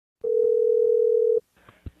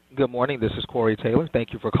Good morning. This is Corey Taylor.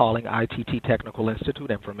 Thank you for calling ITT Technical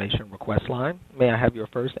Institute Information Request Line. May I have your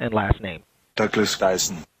first and last name? Douglas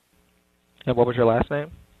Dyson. And what was your last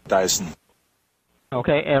name? Dyson.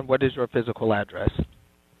 Okay, and what is your physical address?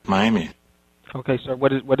 Miami. Okay, sir,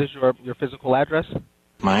 what is your physical address?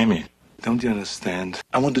 Miami. Don't you understand?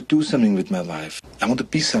 I want to do something with my life. I want to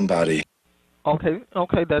be somebody. Okay,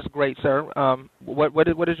 that's great, sir. What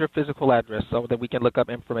is your physical address so that we can look up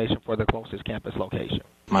information for the closest campus location?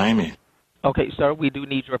 Miami. Okay, sir, we do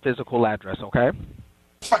need your physical address, okay?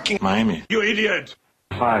 Fucking Miami. You idiot!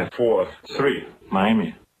 543.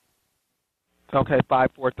 Miami. Okay,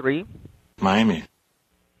 543. Miami.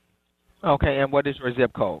 Okay, and what is your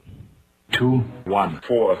zip code?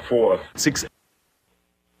 21446.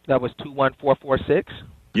 That was 21446?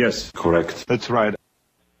 Yes, correct. That's right.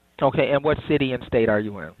 Okay, and what city and state are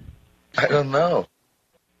you in? I don't know.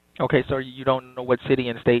 Okay, so you don't know what city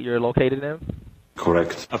and state you're located in?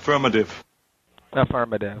 Correct. Affirmative.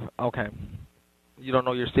 Affirmative. Okay. You don't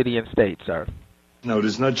know your city and state, sir. No,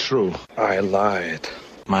 this is not true. I lied.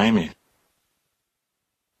 Miami.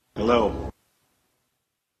 Hello.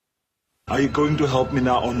 Are you going to help me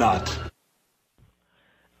now or not?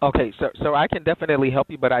 Okay, so I can definitely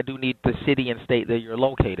help you, but I do need the city and state that you're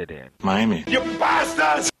located in. Miami. You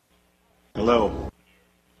bastards! Hello.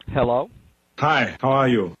 Hello? Hi, how are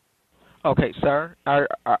you? Okay, sir,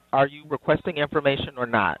 are you requesting information or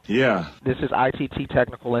not? Yeah. This is ITT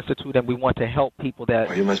Technical Institute, and we want to help people that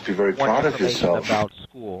Well, you must be very want proud of information yourself. about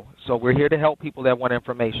school. So we're here to help people that want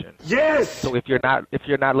information. Yes! So if you're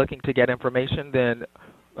not looking to get information, then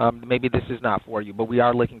maybe this is not for you. But we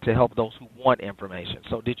are looking to help those who want information.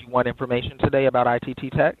 So did you want information today about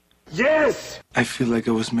ITT Tech? Yes! I feel like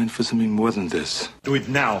I was meant for something more than this. Do it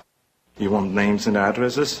now. You want names and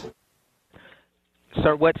addresses?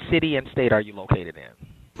 Sir, what city and state are you located in?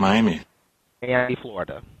 Miami. Miami,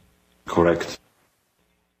 Florida. Correct.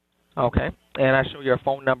 Okay. And I show your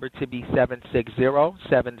phone number to be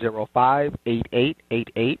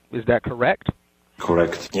 760-705-8888. Is that correct?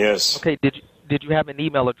 Correct. Yes. Okay. Did you have an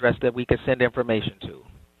email address that we could send information to?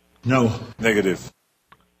 No. Negative.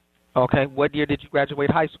 Okay. What year did you graduate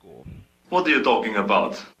high school? What are you talking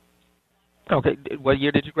about? Okay. What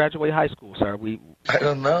year did you graduate high school, sir? I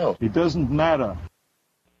don't know. It doesn't matter.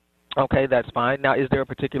 Okay, that's fine. Now, is there a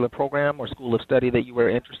particular program or school of study that you were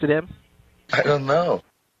interested in? I don't know.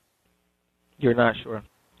 You're not sure.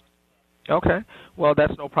 Okay. Well,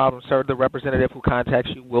 that's no problem, sir. The representative who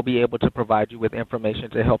contacts you will be able to provide you with information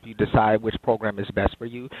to help you decide which program is best for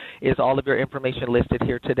you. Is all of your information listed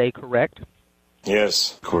here today correct?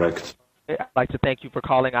 Yes, correct. I'd like to thank you for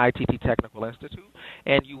calling ITT Technical Institute,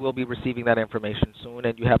 and you will be receiving that information soon,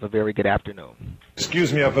 and you have a very good afternoon.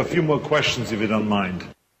 Excuse me, I have a few more questions if you don't mind.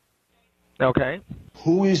 Okay.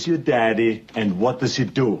 Who is your daddy and what does he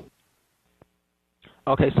do?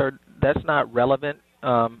 Okay, sir, that's not relevant.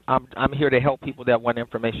 I'm here to help people that want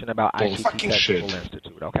information about ITT Technical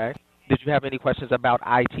Institute, okay? Did you have any questions about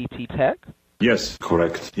ITT Tech? Yes,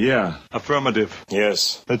 correct. Yeah. Affirmative.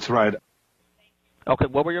 Yes. That's right. Okay,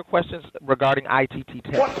 what were your questions regarding ITT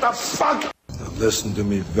Tech? What the fuck? Now listen to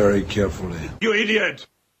me very carefully. You idiot!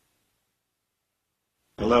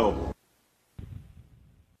 Hello.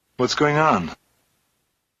 What's going on?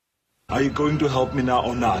 Are you going to help me now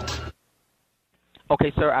or not?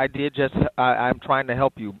 Okay, sir, I'm trying to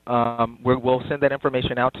help you. We'll send that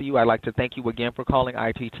information out to you. I'd like to thank you again for calling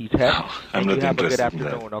ITT Tech. I'm and not you have a good interested in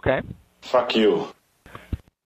that. afternoon, okay? Fuck you.